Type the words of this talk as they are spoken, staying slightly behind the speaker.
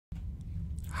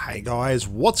Hey guys,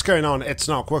 what's going on? It's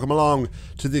Nock. Welcome along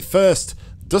to the first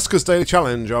Duskers Daily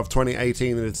Challenge of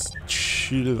 2018. It's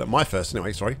my first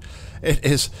anyway, sorry. It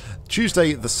is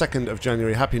Tuesday the 2nd of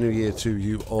January. Happy New Year to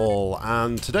you all.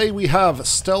 And today we have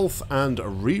Stealth and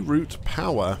Reroute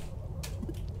Power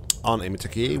on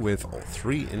Imitakie with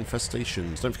 3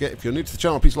 infestations. Don't forget, if you're new to the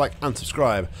channel, please like and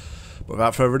subscribe. But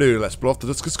without further ado, let's blow off the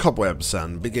Duskers cobwebs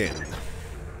and begin.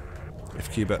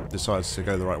 If Cubit decides to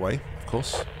go the right way, of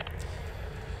course.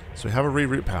 So we have a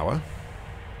reroute power.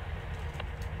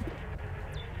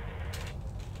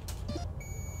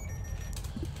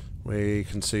 We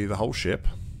can see the whole ship.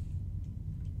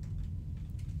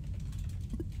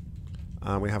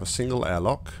 And we have a single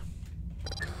airlock.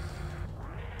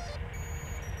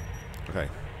 Okay.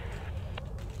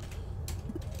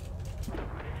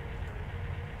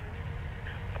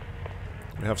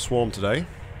 We have Swarm today.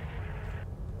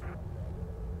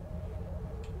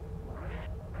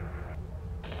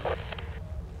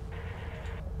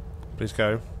 Please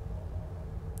go.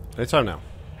 It's home now.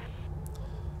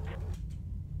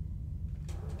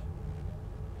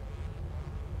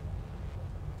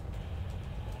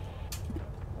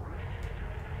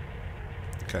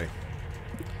 Okay.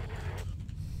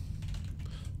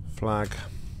 Flag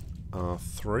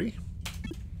R3.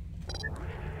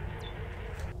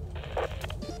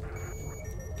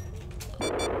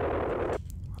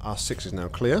 R6 is now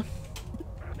clear.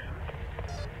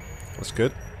 That's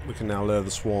good. We can now lure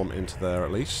the swarm into there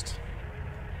at least.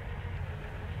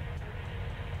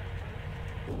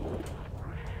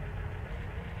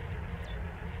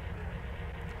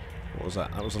 What was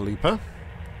that? That was a leaper.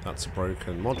 That's a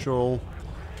broken module.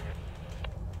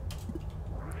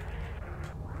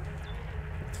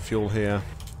 The fuel here.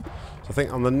 So I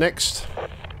think on the next...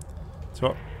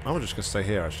 So I'm just going to stay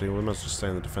here actually. We might as well stay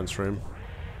in the defense room.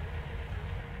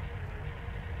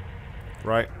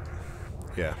 Right.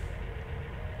 Yeah.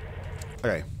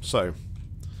 Okay, so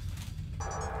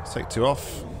let's take 2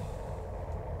 off,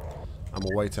 and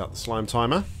we'll wait out the slime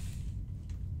timer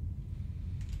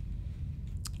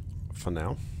for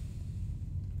now.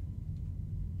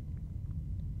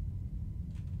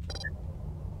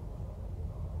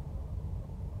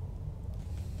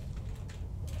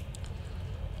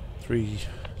 Three,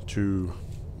 2,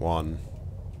 1.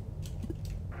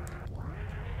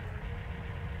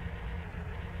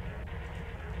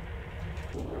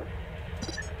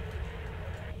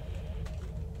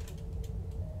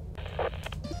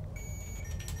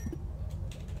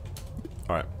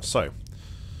 Alright, so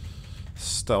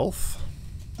Stealth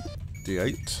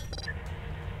D8.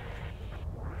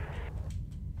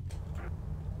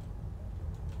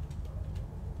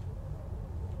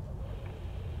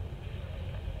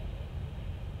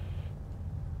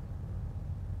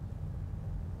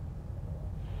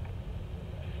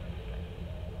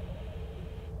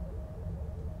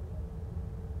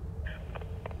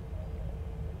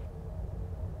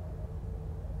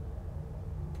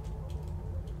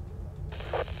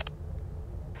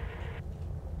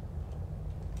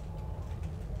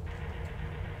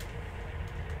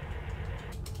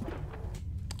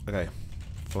 Okay,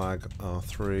 flag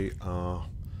R3,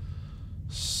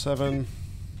 R7,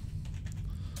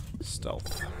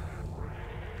 stealth.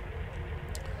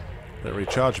 Let it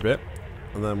recharge a bit,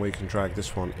 and then we can drag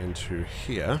this one into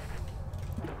here,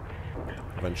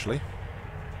 eventually.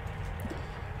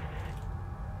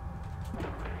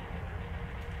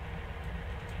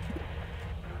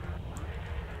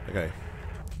 Okay.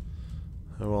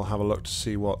 And we'll have a look to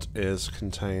see what is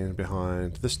contained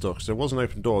behind this door, because there was an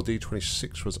open door.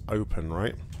 D26 was open,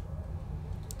 right?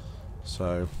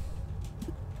 So...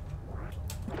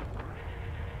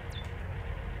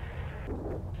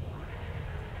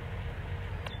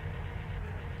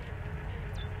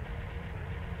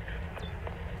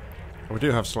 we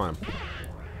do have slime.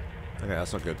 Okay,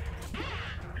 that's not good.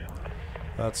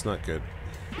 That's not good.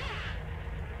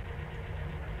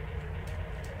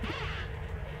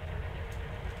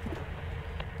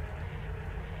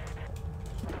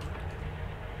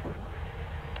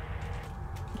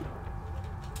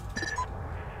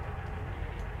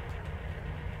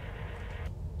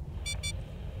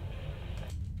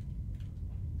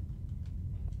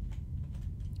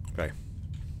 Okay.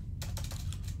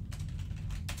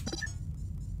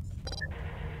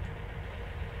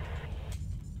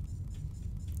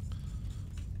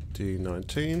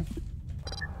 D19.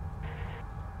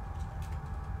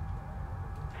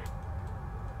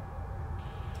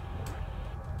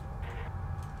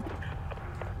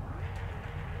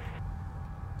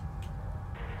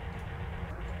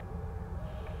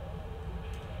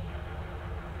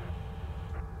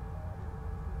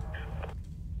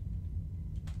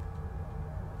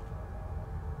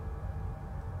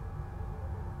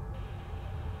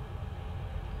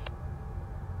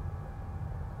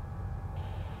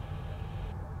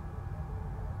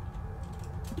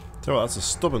 Tell you what, that's a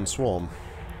stubborn swarm.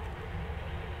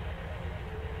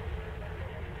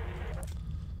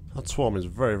 That swarm is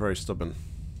very, very stubborn.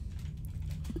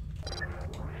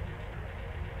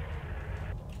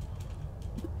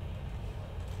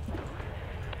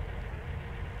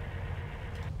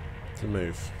 To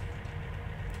move.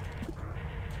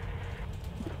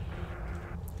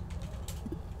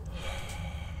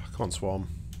 Come on, swarm.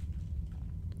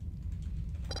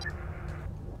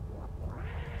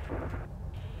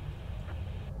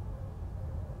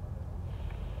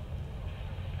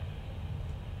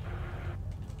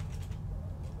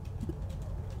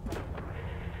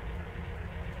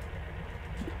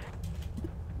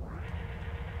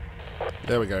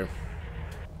 There we go.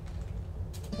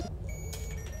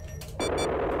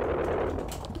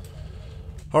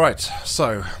 Alright,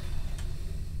 so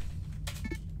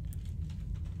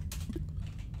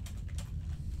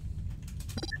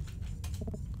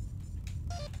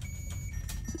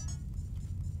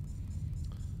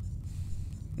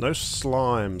no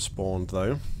slime spawned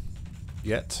though,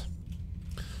 yet,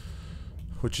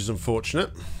 which is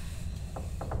unfortunate.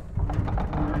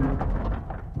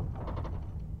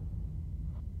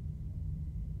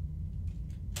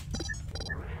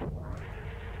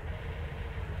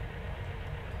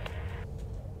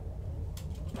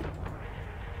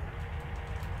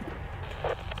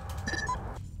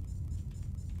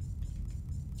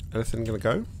 Anything gonna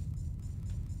go?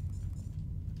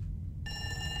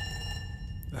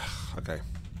 Ugh, okay.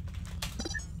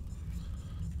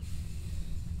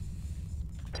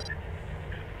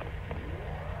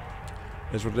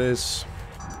 Here's what it is.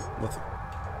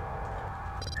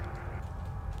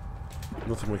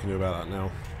 Nothing we can do about that now.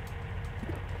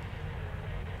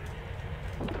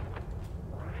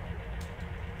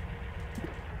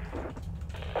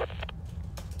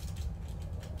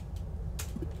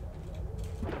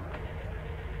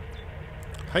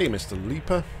 Hey, Mr.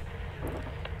 Leaper.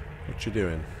 What you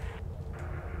doing?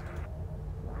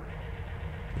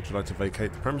 Would you like to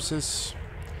vacate the premises?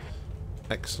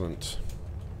 Excellent.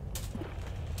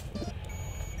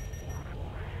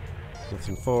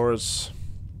 Nothing for us.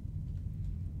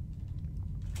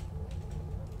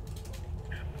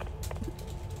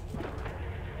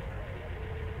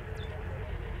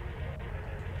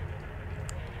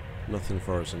 Nothing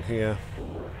for us in here.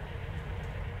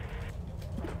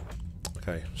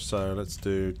 Okay, so let's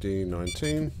do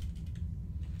D19.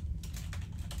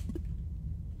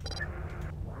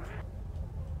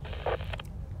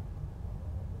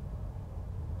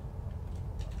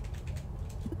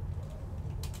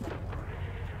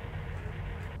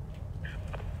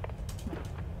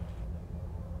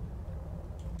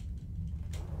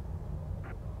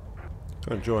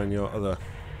 Go and join your other.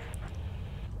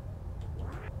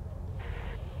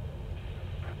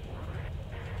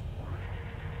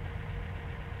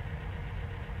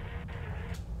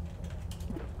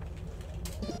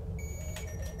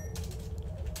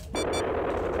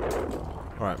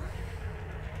 Alright.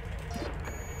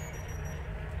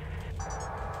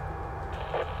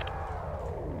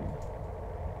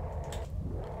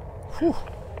 Whew.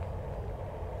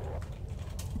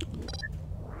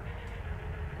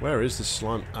 Where is the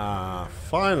slime? Ah,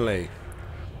 finally!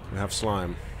 We have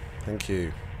slime. Thank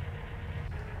you.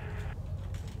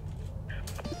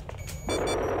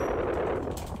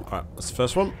 Alright, that's the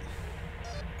first one.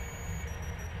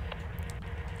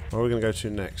 Where are we going to go to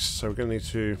next? So we're going to need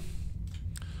to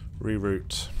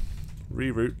reroute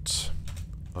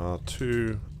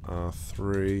R2,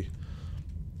 R3,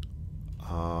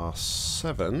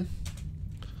 R7,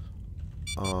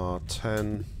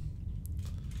 R10,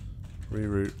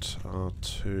 reroute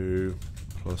R2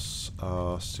 plus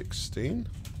R16.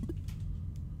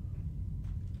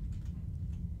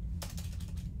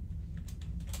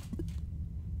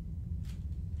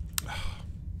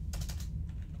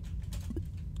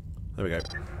 There we go.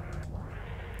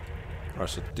 Alright,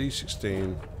 so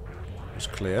D16 was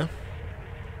clear.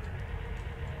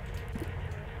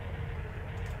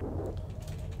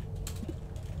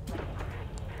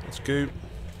 Let's go.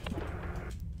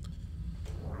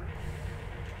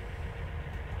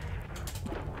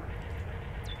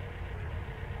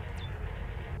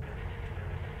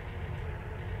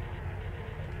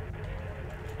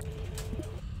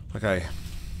 Okay.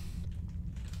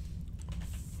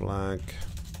 Flag.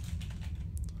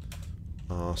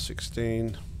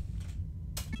 R16.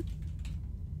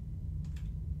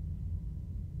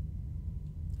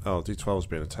 Oh, D12's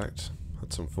being attacked.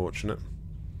 That's unfortunate.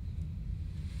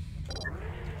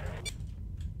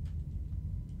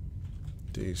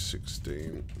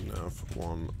 D16,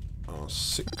 nav1,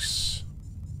 R6.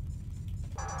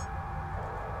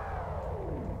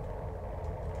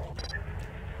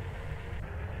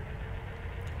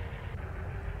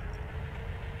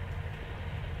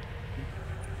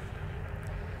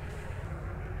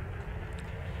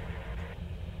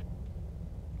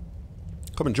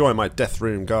 Come and join my death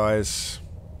room, guys.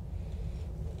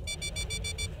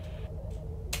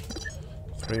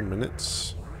 3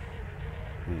 minutes.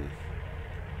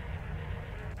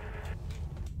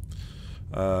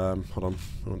 Hold on.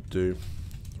 I want to do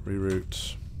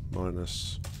reroute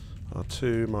minus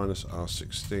R2 minus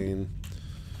R16.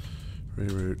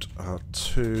 Reroute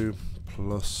R2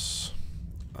 plus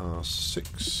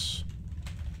R6.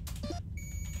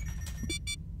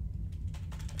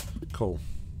 Cool.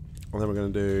 And then we're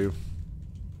going to do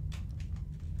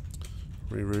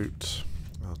reroute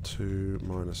R2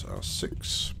 minus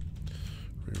R6.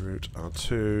 Reroute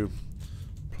R2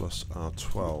 plus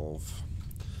R12.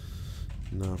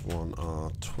 Nav1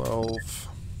 R12.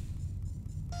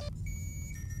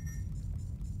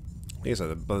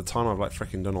 By the time I've like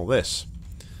freaking done all this,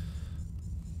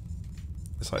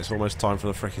 it's like it's almost time for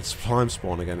the freaking slime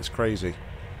spawn again. It's crazy.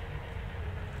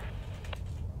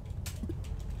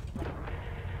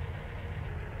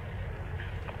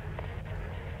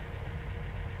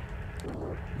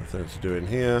 Nothing to do in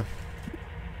here.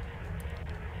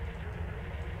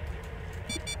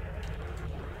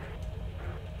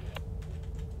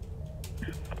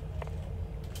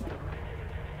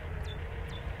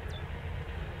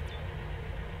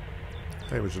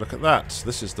 Hey, would you look at that?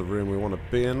 This is the room we want to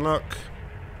be in, look.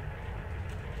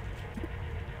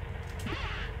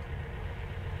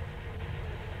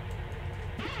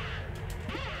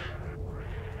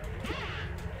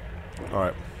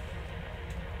 Alright.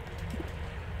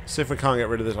 See if we can't get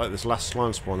rid of this, like this last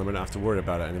slime spawn, then we don't have to worry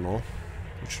about it anymore.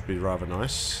 Which would be rather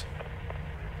nice.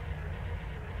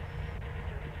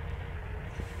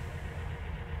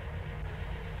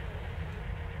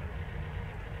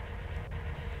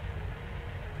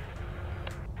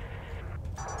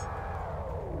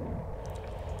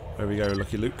 There we go,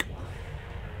 Lucky Luke.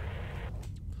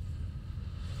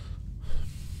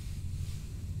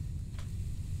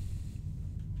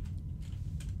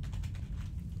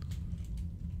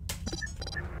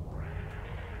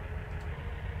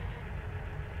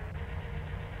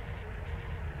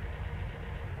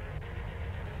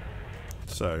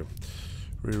 So,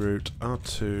 reroute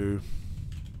R2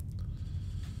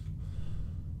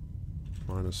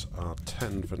 minus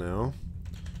R10 for now.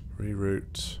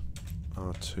 Reroute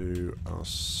R2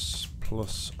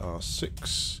 plus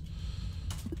R6.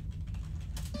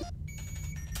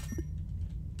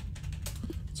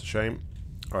 It's a shame.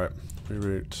 Alright,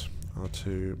 reroute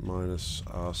R2 minus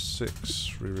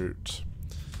R6. Reroute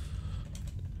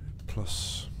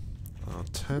plus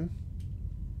R10.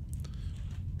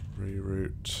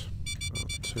 Reroute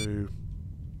R2.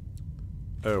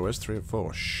 Oh, where's 3 and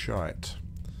 4? Shite.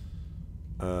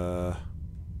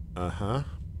 Uh-huh.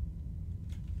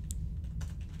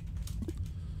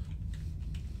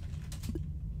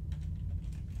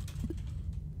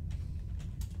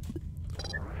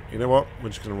 You know what? We're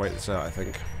just going to wait this out, I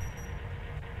think.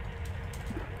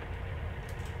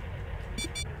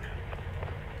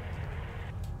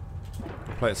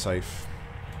 We'll play it safe.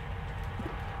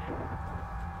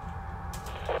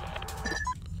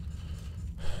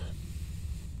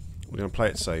 We're going to play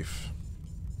it safe.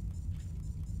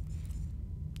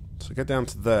 So get down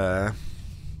to there.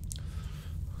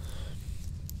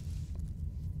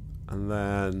 And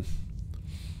then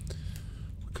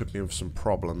we could be in for some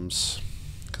problems.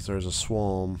 Because there is a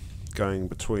swarm going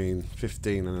between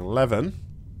 15 and 11,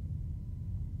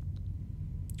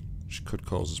 which could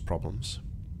cause us problems.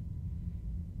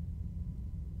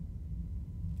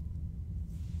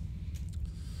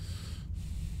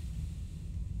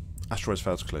 Asteroids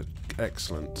failed to clear.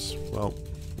 Excellent. Well,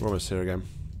 we're almost here again.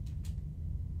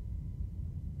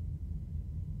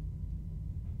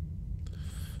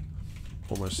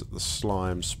 Almost at the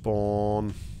slime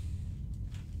spawn.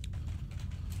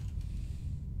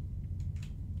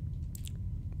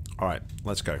 Alright,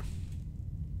 let's go.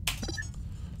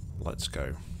 Let's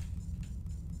go.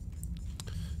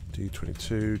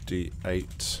 D22,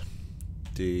 D8,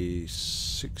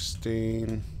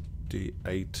 D16,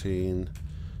 D18,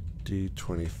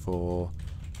 D24,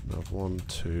 nav 1,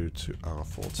 2 to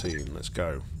R14. Let's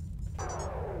go.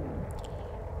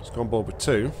 Let's go on board with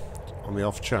 2 on the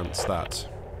off chance that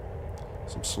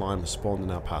some slime has spawned in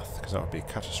our path, because that would be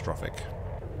catastrophic.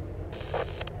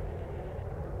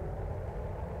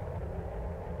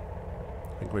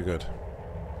 I think we're good.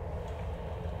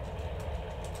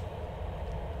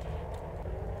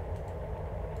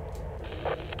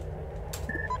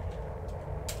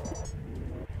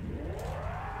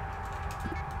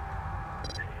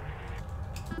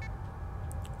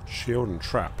 Shield and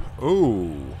trap.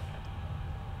 Ooh.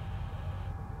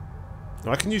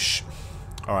 I can use.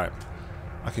 Alright.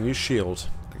 I can use shield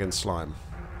against slime.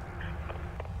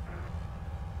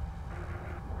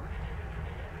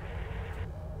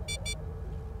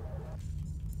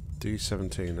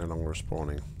 D17 no longer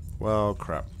respawning. Well,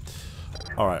 crap.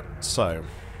 Alright, so...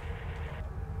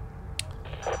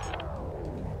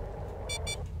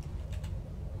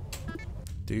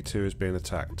 D2 is being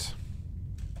attacked.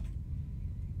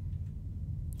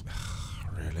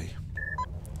 Really?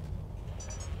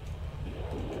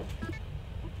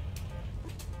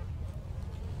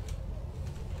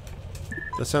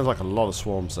 That sounds like a lot of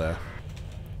swarms there.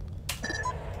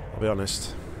 I'll be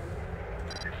honest.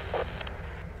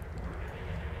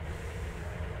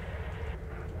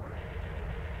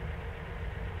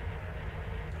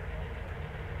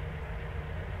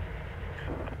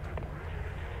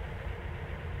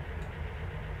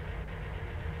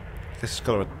 This has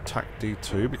got to attack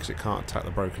D2 because it can't attack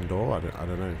the broken door. I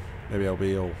don't know. Maybe LB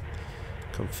will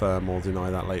confirm or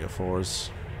deny that later for us.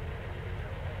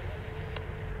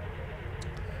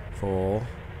 4,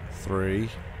 3,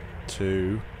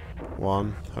 2,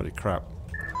 1. Holy crap.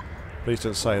 Please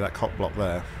don't say that cock block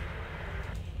there.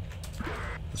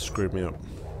 That screwed me up.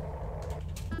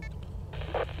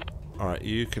 Alright,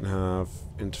 you can have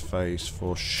interface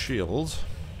for shield.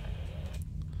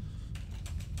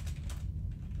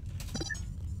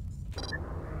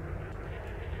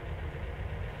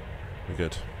 We're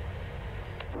good.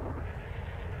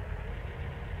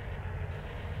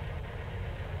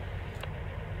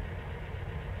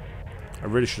 I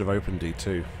really should have opened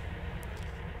D2.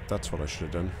 That's what I should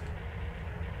have done.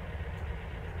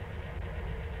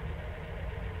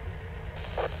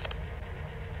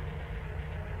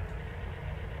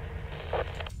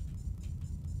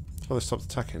 Oh, they stopped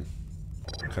attacking.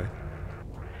 Okay.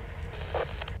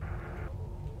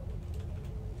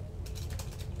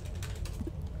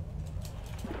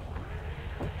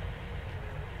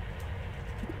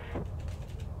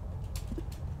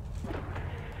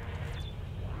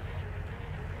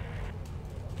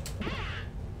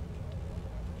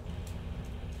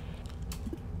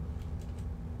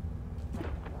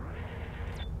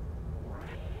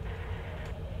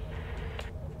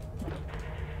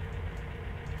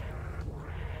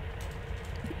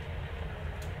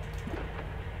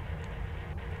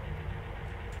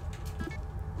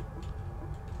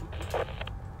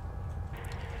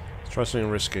 Try something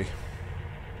risky.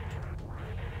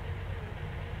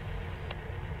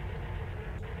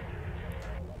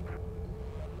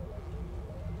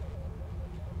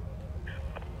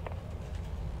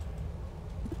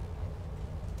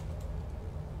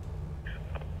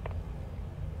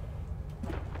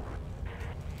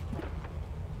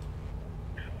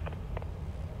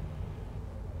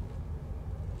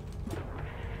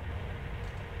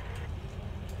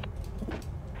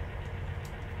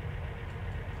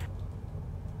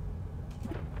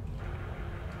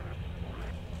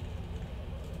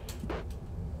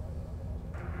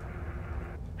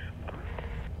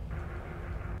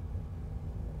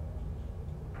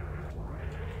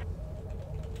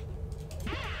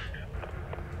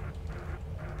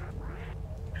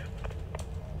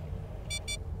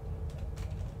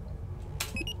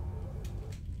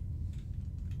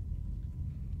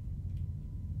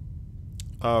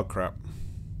 Oh crap.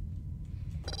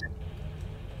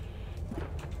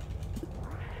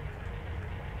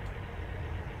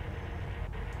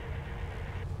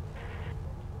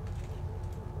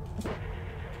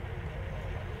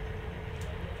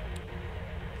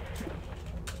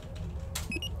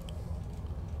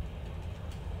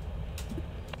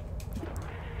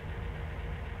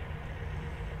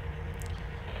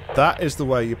 That is the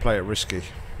way you play it risky.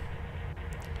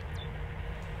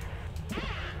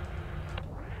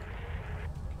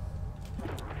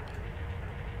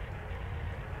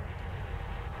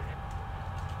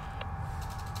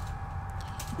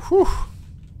 Whew.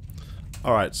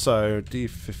 Alright, so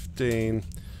D15.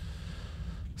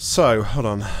 So, hold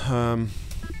on.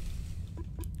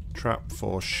 Trap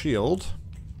for shield.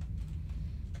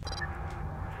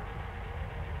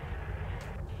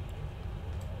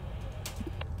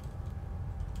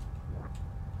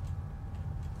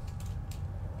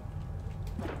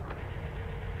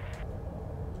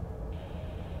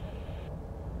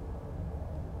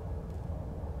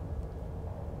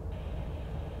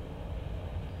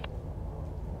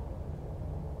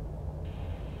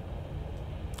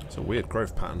 It's a weird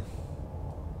growth pattern.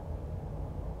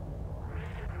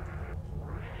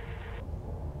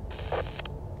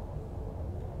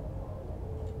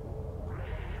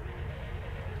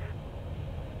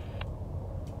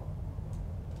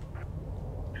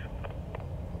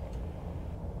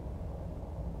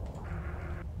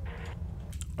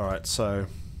 Alright, so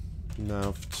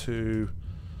now to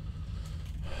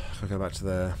I'll go back to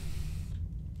there.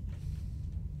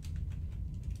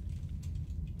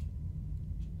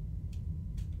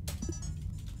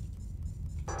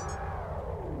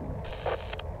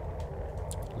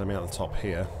 Let me out the top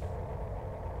here.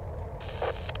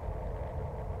 I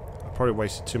probably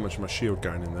wasted too much of my shield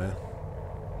going in there.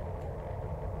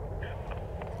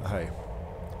 But hey,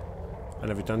 I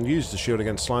never done used the shield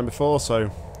against slime before,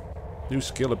 so new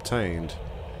skill obtained.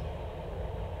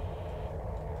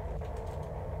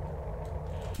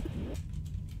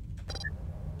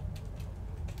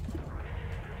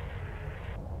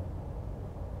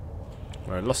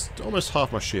 Right, lost almost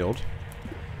half my shield.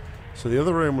 So the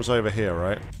other room was over here,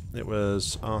 right? It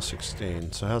was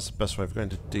R16. So how's the best way of going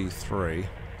to D3?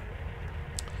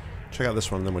 Check out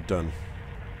this one, then we're done.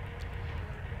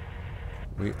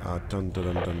 We are done,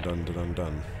 done, done, done, done,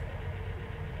 done,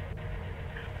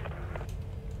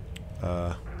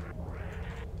 done.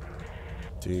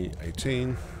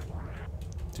 D18,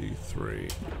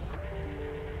 D3.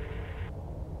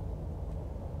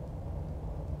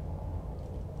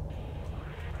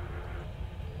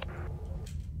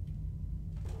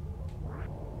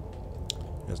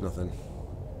 There's nothing.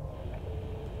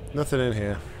 Nothing in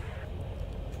here.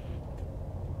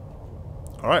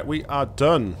 Alright, we are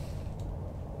done.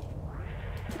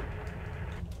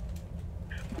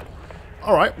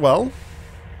 Alright, well,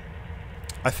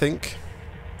 I think,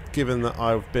 given that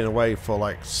I've been away for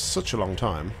like such a long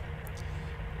time,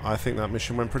 I think that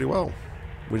mission went pretty well.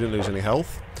 We didn't lose any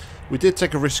health. We did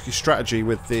take a risky strategy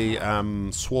with the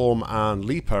Swarm and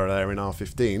Leaper there in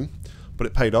R15, but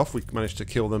it paid off. We managed to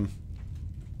kill them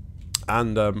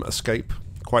and escape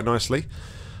quite nicely.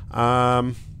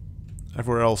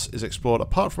 Everywhere else is explored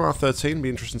apart from R13. Be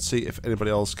interesting to see if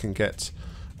anybody else can get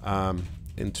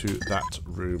into that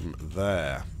room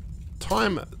there.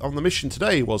 Time on the mission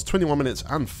today was 21 minutes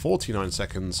and 49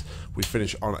 seconds. We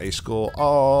finished on a score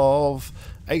of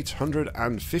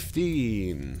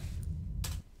 815.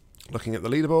 Looking at the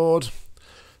leaderboard,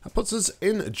 that puts us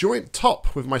in joint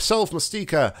top with myself,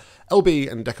 Mystica,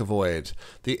 LB, and Deca Void.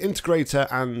 The Integrator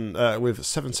and with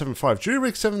 775.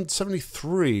 Jury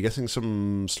 773, getting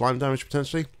some slime damage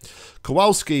potentially.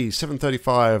 Kowalski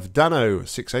 735. Dano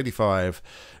 685.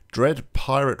 Dread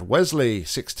Pirate Wesley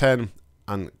 610.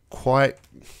 And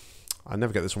I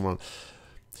never get this one wrong.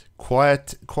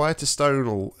 Quiet Stone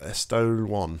or Stone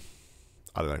 1.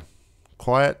 I don't know.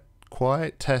 Quiet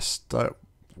Test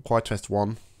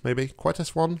 1. Maybe?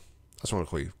 Quietest 1? That's what I'm going to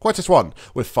call you. Quietest 1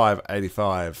 with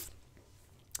 585.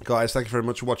 Guys, thank you very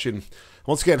much for watching.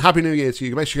 Once again, Happy New Year to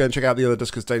you. Make sure you go and check out the other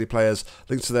Duskers Daily players.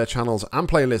 Links to their channels and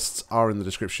playlists are in the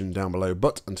description down below.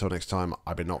 But until next time,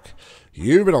 I've been Nock.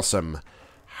 You've been awesome.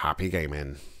 Happy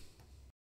gaming.